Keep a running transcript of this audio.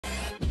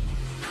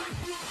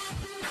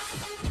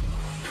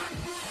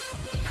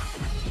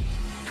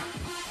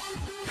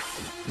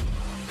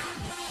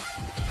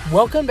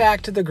Welcome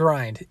back to The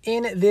Grind.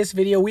 In this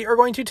video, we are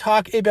going to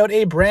talk about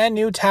a brand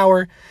new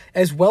tower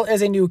as well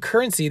as a new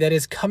currency that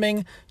is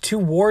coming to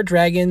War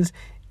Dragons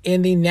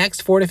in the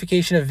next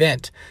fortification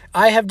event.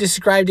 I have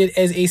described it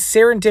as a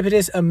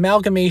serendipitous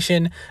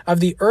amalgamation of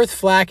the Earth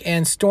Flak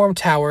and Storm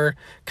Tower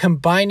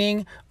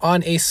combining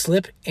on a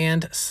slip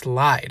and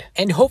slide.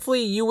 And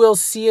hopefully you will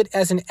see it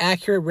as an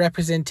accurate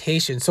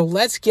representation. So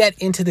let's get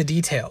into the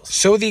details.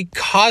 So the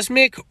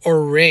cosmic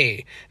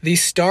array, the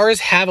stars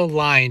have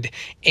aligned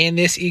in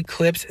this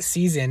eclipse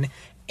season,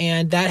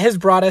 and that has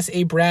brought us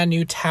a brand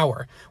new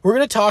tower. We're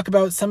going to talk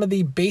about some of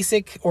the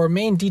basic or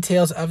main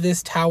details of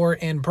this tower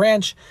and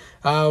branch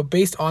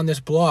based on this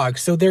blog.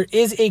 So there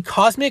is a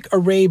cosmic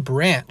array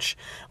branch.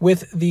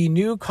 With the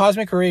new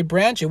cosmic array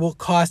branch, it will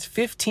cost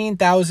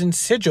 15,000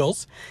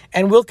 sigils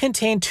and will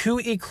contain 2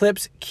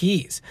 eclipse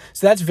keys.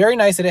 So that's very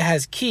nice that it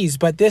has keys,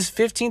 but this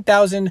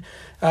 15,000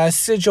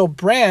 sigil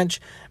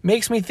branch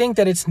makes me think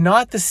that it's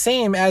not the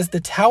same as the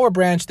tower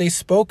branch they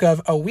spoke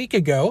of a week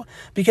ago,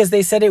 because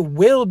they said it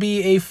will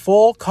be a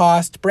full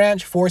cost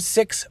branch for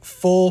 6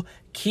 full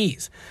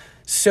keys.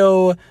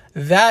 So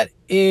that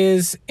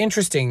is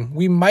interesting.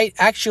 We might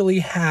actually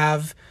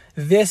have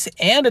this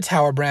and a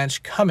tower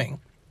branch coming.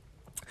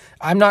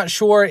 I'm not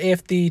sure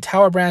if the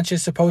tower branch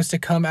is supposed to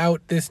come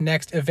out this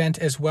next event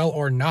as well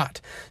or not.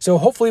 So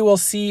hopefully we'll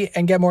see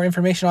and get more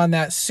information on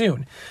that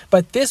soon.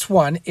 But this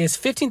one is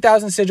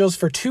 15,000 sigils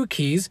for 2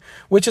 keys,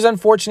 which is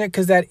unfortunate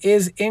because that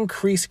is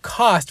increased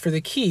cost for the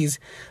keys,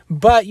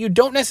 but you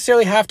don't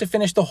necessarily have to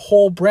finish the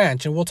whole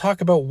branch, and we'll talk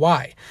about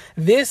why.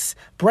 This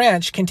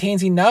branch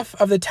contains enough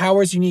of the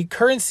tower's unique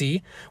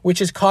currency,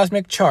 which is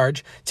cosmic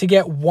charge, to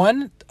get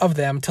one of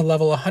them to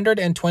level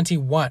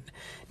 121.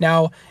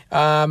 Now,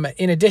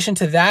 in addition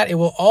to that, it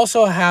will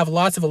also have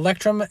lots of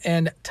electrum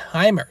and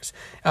timers.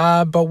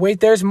 But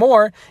wait, there's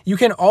more. You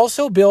can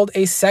also build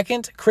a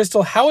second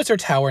crystal howitzer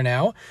tower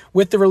now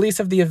with the release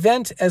of the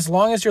event, as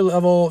long as you're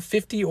level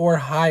 50 or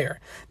higher.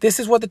 This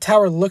is what the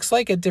tower looks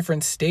like at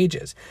different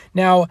stages.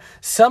 Now,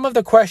 some of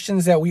the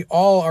questions that we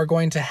all are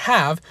going to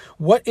have: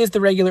 what is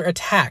the regular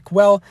attack?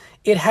 Well,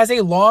 it has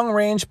a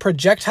long-range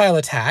projectile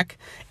attack,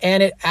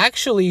 and it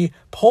actually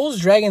pulls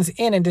dragons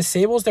in and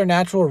disables their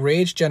natural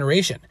rage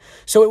generation.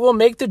 So it will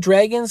make the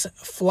dragons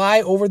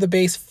fly over the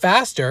base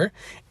faster,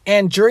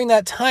 and during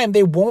that time,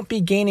 they won't be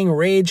gaining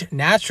rage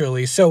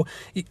naturally. So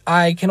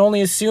I can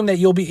only assume that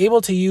you'll be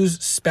able to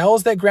use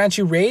spells that grant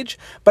you rage,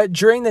 but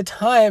during the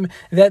time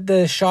that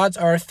the shots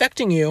are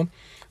affecting you,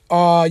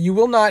 you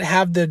will not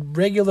have the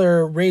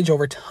regular rage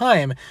over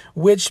time,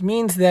 which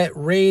means that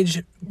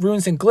rage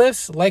runes and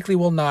glyphs likely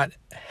will not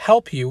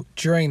help you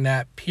during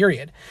that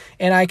period.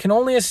 And I can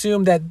only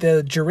assume that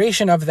the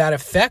duration of that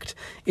effect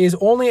is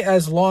only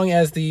as long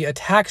as the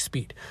attack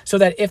speed, so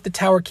that if the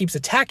tower keeps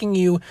attacking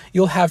you,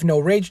 you'll have no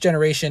rage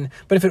generation,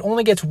 but if it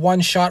only gets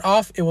 1 shot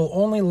off, it will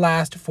only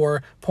last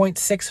for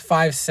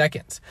 0.65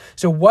 seconds.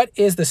 So what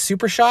is the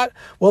super shot?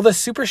 Well, the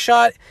super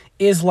shot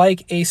is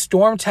like a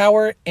storm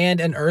tower and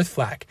an earth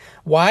flak.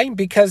 Why?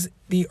 Because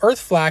the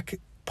earth flak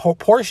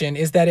portion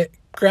is that it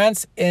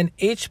grants an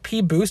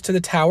HP boost to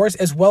the towers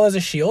as well as a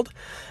shield,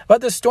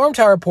 but the storm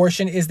tower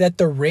portion is that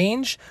the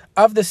range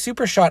of the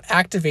super shot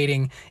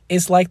activating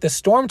is like the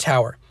storm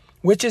tower,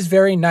 which is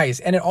very nice,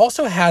 and it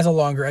also has a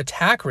longer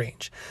attack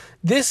range.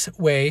 This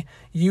way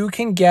you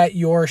can get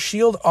your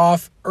shield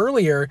off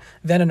earlier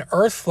than an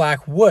earth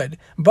flak would,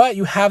 but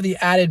you have the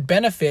added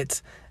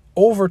benefits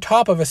over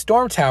top of a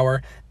storm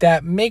tower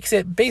that makes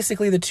it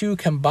basically the 2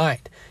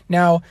 combined.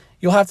 Now,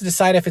 you'll have to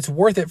decide if it's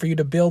worth it for you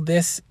to build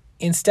this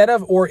instead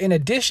of or in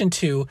addition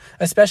to,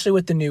 especially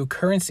with the new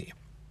currency.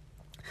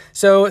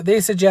 So they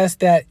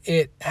suggest that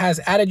it has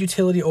added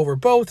utility over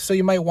both, so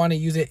you might want to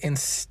use it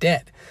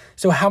instead.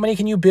 So how many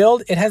can you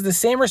build? It has the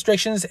same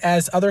restrictions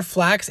as other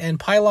flaks and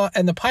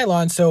the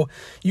pylon, so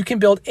you can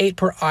build 8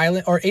 per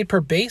island or 8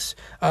 per base,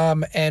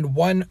 and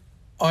 1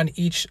 on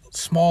each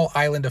small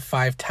island of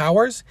 5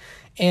 towers.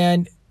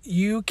 And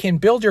you can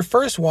build your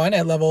first one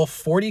at level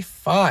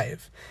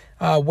 45.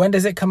 When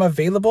does it come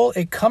available?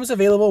 It comes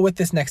available with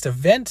this next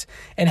event.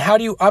 And how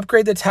do you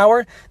upgrade the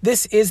tower?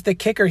 This is the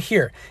kicker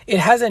here. It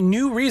has a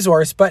new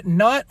resource, but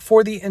not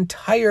for the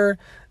entire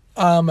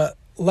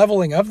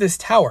leveling of this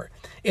tower.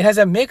 It has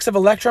a mix of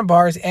electrum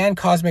bars and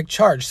cosmic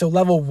charge. So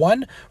level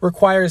 1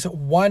 requires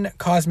 1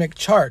 cosmic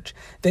charge.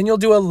 Then you'll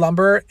do a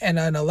lumber and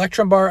an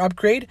electrum bar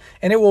upgrade,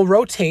 and it will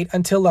rotate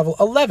until level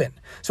 11.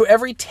 So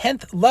every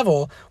 10th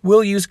level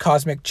will use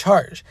cosmic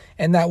charge,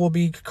 and that will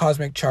be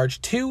cosmic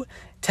charge 2.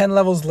 10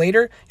 levels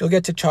later, you'll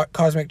get to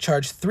Cosmic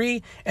Charge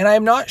 3, and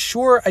I'm not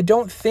sure, I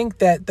don't think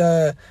that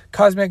the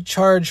Cosmic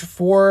Charge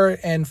 4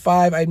 and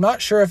 5, I'm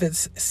not sure if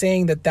it's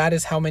saying that that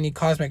is how many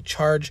Cosmic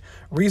Charge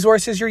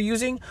resources you're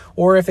using,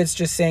 or if it's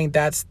just saying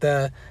that's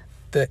the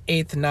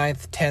 8th,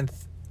 9th,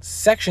 10th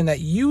section that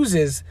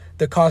uses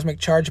the Cosmic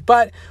Charge.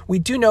 But we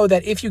do know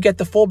that if you get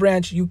the full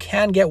branch, you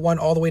can get one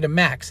all the way to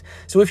max.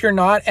 So if you're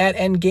not at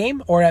end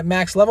game or at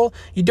max level,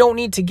 you don't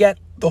need to get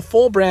the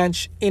full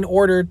branch in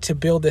order to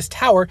build this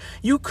tower.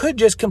 You could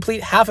just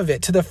complete half of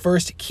it to the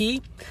first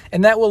key,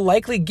 and that will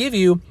likely give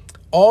you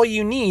all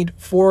you need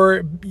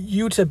for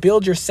you to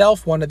build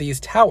yourself one of these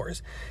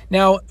towers.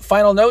 Now,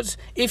 final notes,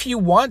 if you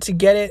want to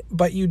get it,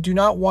 but you do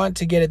not want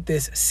to get it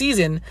this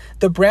season,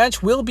 the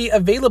branch will be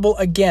available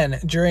again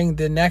during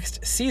the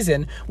next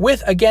season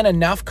with, again,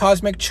 enough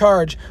cosmic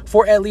charge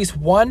for at least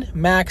one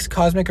max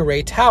cosmic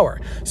array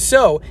tower.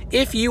 So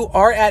if you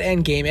are at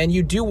endgame and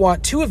you do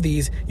want 2 of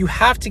these, you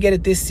have to get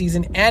it this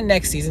season and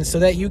next season so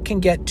that you can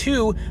get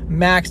 2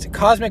 maxed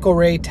cosmic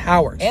array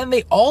towers. And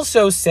they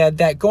also said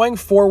that going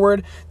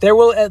forward, there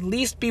will at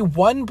least be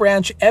 1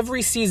 branch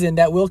every season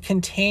that will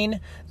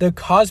contain the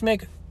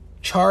cosmic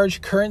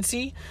charge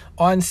currency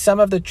on some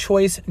of the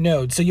choice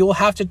nodes. So you'll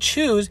have to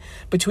choose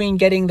between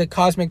getting the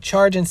cosmic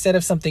charge instead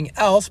of something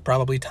else,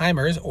 probably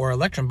timers or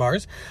electron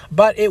bars,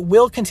 but it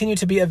will continue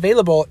to be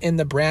available in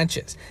the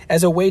branches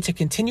as a way to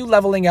continue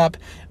leveling up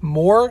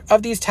more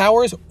of these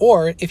towers,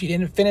 or if you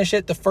didn't finish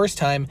it the first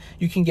time,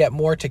 you can get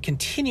more to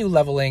continue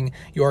leveling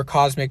your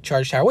cosmic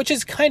charge tower, which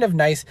is kind of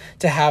nice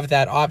to have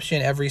that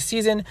option every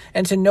season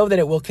and to know that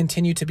it will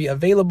continue to be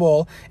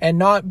available and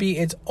not be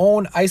its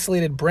own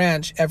isolated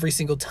branch every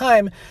single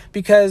time,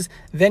 because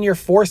then you're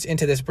forced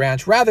into this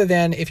branch, rather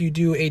than if you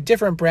do a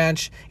different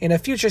branch in a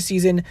future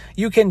season,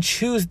 you can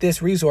choose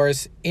this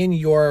resource in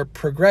your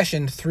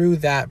progression through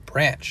that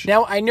branch.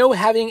 Now, I know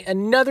having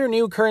another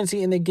new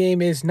currency in the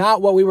game is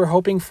not what we were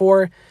hoping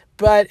for,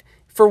 but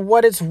for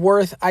what it's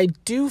worth, I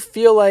do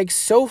feel like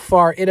so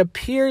far it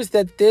appears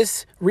that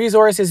this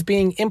resource is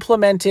being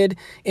implemented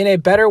in a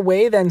better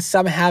way than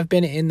some have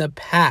been in the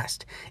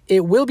past.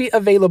 It will be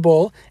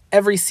available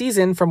every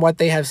season from what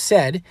they have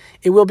said.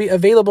 It will be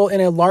available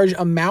in a large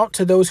amount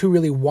to those who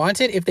really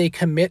want it if they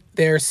commit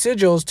their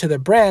sigils to the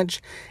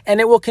branch, and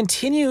it will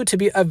continue to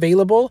be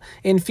available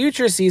in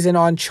future season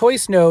on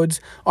choice nodes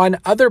on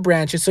other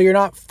branches, so you're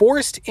not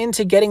forced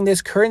into getting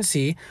this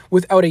currency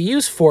without a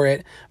use for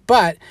it,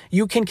 but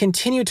you can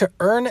continue to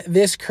earn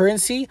this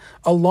currency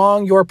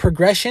along your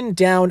progression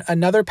down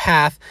another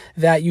path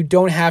that you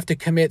don't have to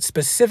commit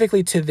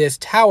specifically to this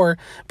tower,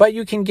 but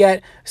you can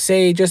get,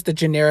 say, just the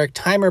generic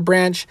timer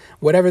branch,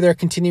 whatever they're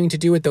continuing to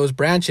do with those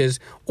branches,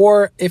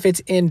 or if it's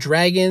in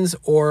dragons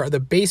or the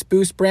base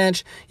boost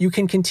branch, you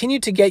can continue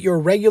to get your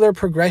regular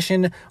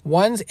progression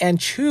ones and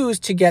choose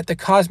to get the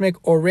cosmic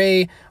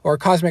array or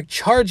cosmic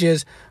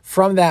charges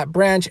from that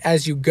branch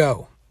as you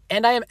go.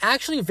 And I am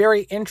actually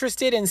very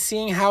interested in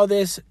seeing how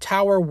this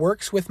tower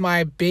works with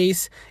my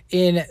base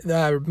in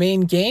the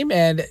main game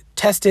and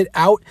test it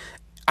out.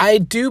 I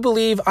do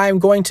believe I'm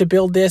going to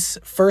build this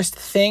first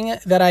thing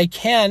that I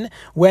can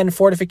when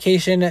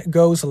fortification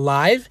goes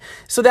live,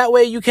 so that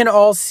way you can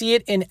all see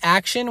it in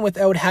action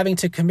without having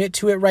to commit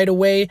to it right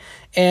away.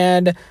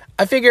 And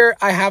I figure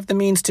I have the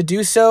means to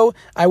do so.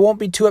 I won't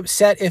be too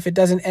upset if it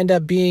doesn't end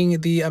up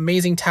being the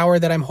amazing tower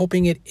that I'm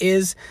hoping it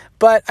is,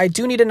 but I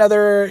do need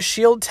another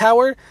shield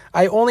tower.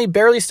 I only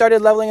barely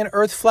started leveling an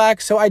earth flak,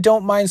 so I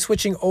don't mind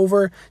switching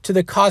over to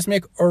the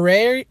cosmic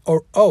ORRERY,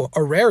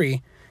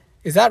 ORRERY.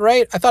 Is that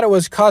right? I thought it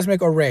was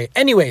cosmic array.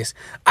 Anyways,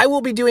 I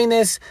will be doing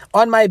this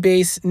on my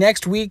base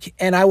next week,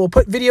 and I will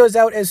put videos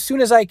out as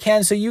soon as I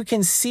can so you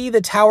can see the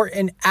tower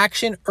in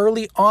action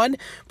early on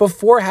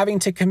before having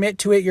to commit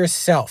to it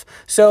yourself.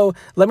 So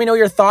let me know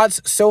your thoughts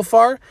so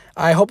far.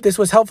 I hope this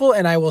was helpful,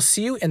 and I will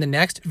see you in the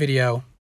next video.